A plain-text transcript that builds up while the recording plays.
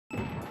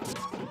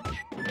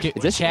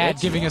Is this Chad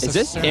it? giving us Is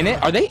this in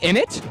it? Are they in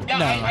it? Yeah,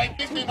 No. I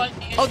think they might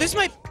be. Oh, this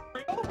might.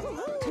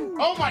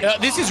 Oh my God.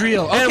 This is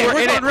real. And Okay, we're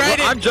we're in going it. right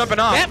in. I'm jumping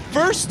off. That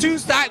first two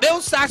stocks,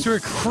 those stocks were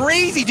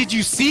crazy. Did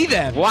you see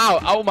them? Wow.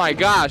 Oh my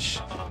gosh.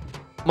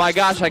 My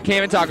gosh, I can't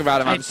even talk about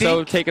him. I'm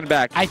so taken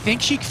aback. I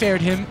think Sheik faired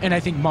him, and I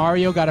think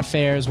Mario got a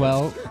fair as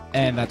well,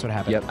 and that's what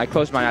happened. Yep, I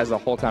closed my eyes the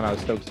whole time. I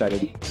was so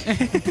excited.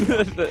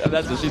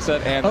 That's what she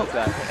said, and that's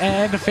that.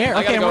 And a fair.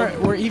 I gotta Okay,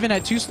 go. we're even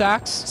at 2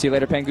 stocks. See you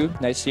later, Pengu.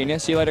 Nice seeing you.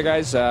 See you later,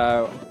 guys.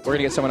 We're going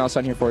to get someone else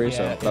on here for you,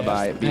 so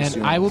bye-bye. Be And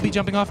soon. I will be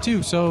jumping off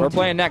too, so We're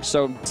playing next,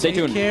 so stay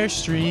tuned. Take care,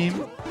 stream.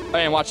 Oh,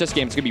 and watch this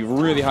game. It's going to be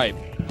really hype.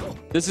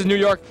 This is New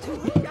York.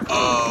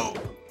 Oh!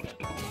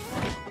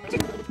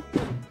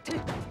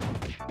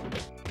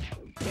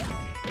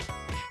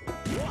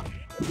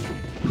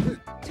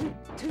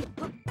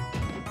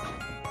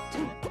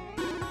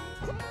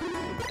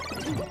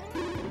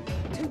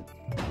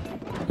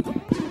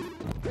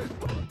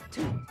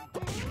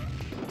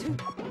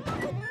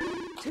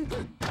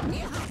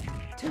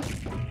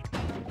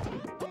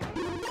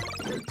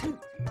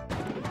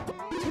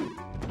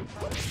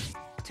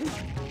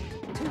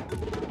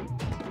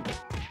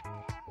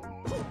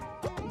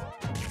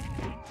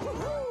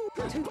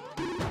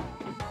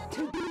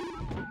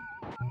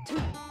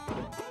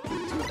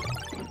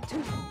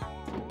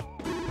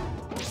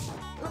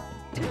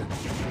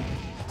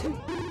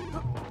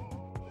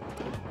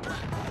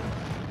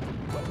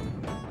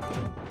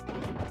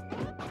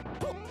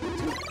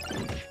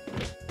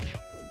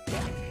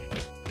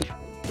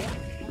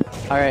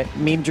 All right,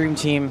 Meme Dream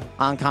Team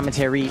on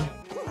commentary.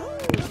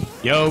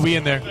 Yo, we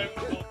in there.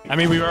 I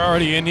mean, we were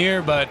already in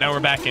here, but now we're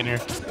back in here.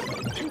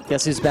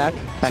 Guess who's back?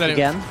 Back Said it-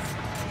 again?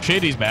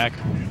 Shady's back.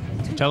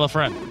 Tell a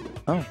friend.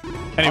 Oh.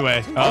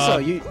 Anyway. Also,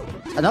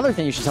 another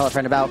thing you should tell a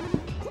friend about,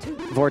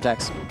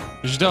 Vortex.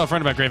 You should tell a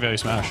friend about Great Value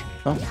Smash.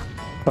 Oh.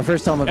 But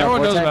first tell them about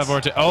Everyone Vortex. knows about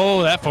Vortex.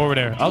 Oh, that forward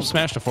air. I'll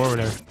smash the forward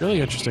air.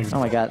 Really interesting. Oh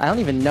my god, I don't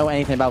even know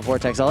anything about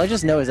Vortex. All I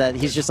just know is that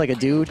he's just like a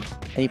dude,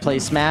 and he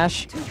plays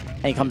Smash,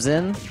 and he comes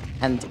in,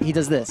 and he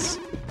does this.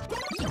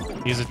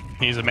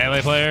 He's a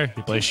melee player.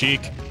 He plays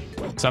Sheik.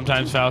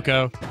 Sometimes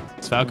Falco.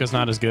 Falco's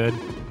not as good,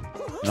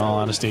 in all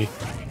honesty.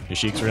 His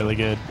Sheik's really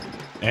good.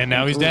 And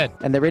now he's dead.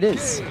 And there it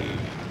is.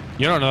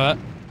 You don't know that?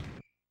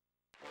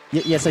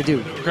 Yes, I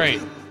do. Great.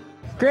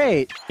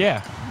 Great.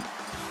 Yeah.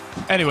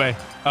 Anyway,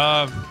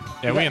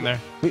 yeah, we in there.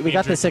 We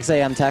got the 6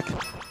 a.m. tech.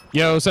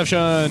 Yo,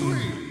 Sefshun.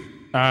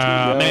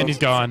 Man, he's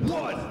gone.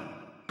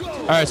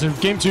 All right, so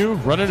game 2,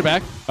 running it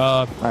back.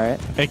 All right.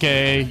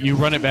 AKA, you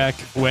run it back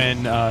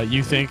when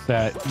you think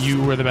that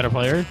you were the better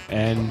player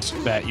and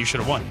that you should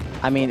have won.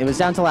 I mean, it was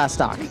down to last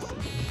stock.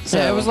 So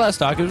Yeah, it was last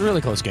stock. It was a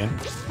really close game.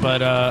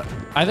 But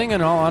I think,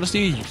 in all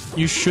honesty,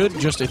 you should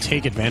just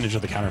take advantage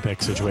of the counter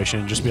pick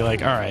situation and just be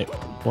like, all right,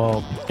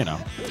 well, you know.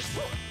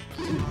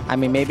 I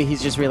mean, maybe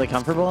he's just really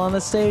comfortable on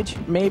this stage.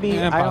 Maybe.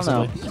 Yeah, I don't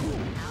know.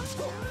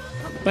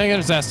 But again,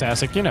 it's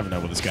AssTAStic. You never know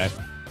with this guy.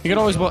 He could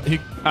always.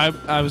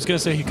 I was gonna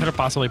say he could have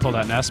possibly pulled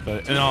out Nest,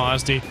 but in all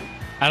honesty,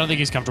 I don't think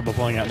he's comfortable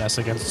pulling out Nest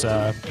against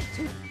a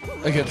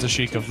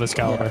Sheik of this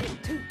caliber.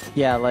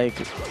 Yeah,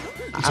 like.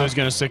 So he's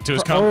gonna stick to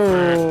his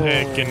comfort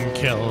pick and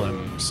kill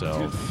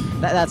himself.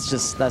 That's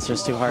just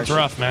too harsh. It's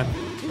rough, man.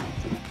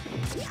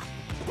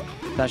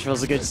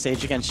 Festival's a good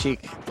stage against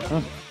Sheik.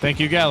 Thank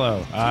you,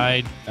 Gallo.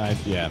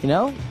 Yeah. You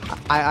know,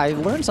 I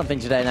learned something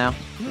today now.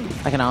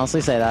 I can honestly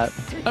say that.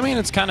 I mean,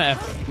 it's kind of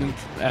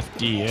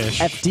FD-ish.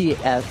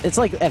 FD, it's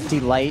like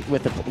FD light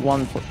with the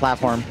one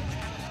platform.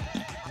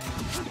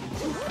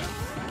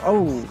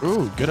 Oh.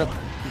 Ooh, good up.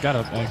 Got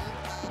up.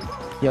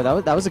 Yo,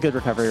 that was a good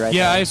recovery right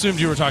Yeah, there. I assumed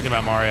you were talking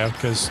about Mario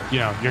because, you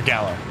know, you're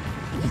Gallo.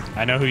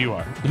 I know who you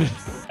are.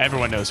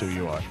 Everyone knows who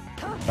you are.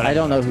 But I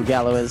don't know who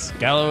Gallo is.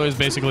 Gallo is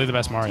basically the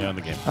best Mario in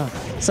the game. Oh.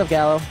 What's up,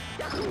 Gallo?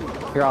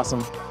 You're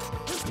awesome.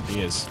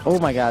 He is. Oh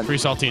my god. Free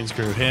Saltines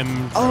crew. Him.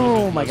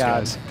 Oh Frozen, my those god.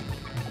 guys.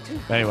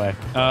 Anyway.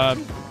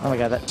 Oh my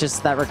god,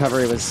 that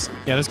recovery was...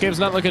 Yeah, this game's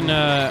not looking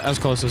as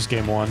close as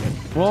game 1.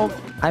 Well,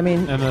 I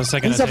mean, and the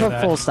second he's I up say at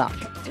that- full stock.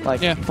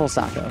 Like, Yeah. full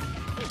stock, though.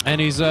 And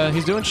he's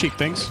doing Sheik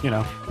things, you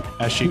know,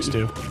 as Sheiks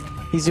do.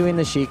 He's doing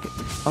the Sheik.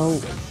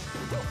 Oh.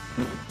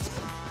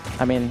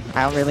 I mean,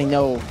 I don't really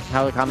know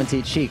how to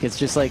commentate Sheik. It's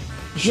just like,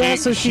 yeah,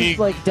 so she's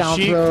like down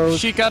throws.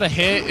 She got a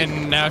hit,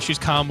 and now she's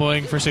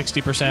comboing for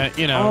 60%,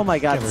 you know. Oh my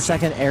god, the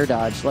second air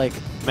dodge. Like,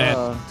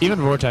 Man, even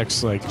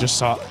Vortex, like,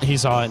 saw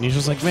it, and he's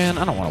just like, man,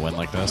 I don't want to win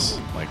like this.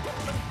 Like,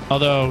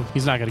 although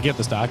he's not going to get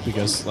the stock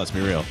because, let's be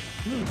real,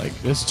 like,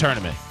 this is a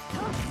tournament.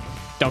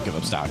 Don't give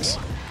up stocks.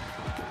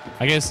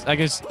 I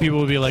guess people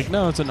would be like,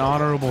 no, it's an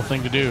honorable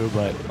thing to do,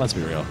 but let's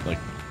be real. Like,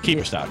 keep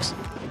your stocks.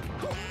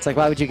 It's like,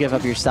 why would you give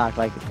up your stock?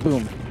 Like,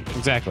 boom.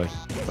 Exactly.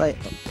 Like,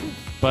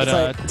 but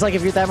it's like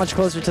if you're that much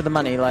closer to the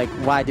money, like,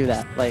 why do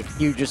that? Like,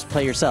 you just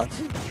play yourself.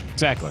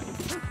 Exactly.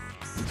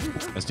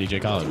 As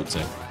DJ Khaled would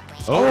say.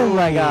 Oh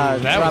my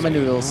god, that ramen was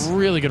noodles.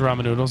 Really good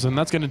ramen noodles, and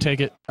that's going to take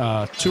it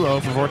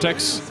 2-0 for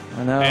Vortex.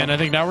 I know. And I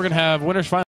think now we're going to have winners final.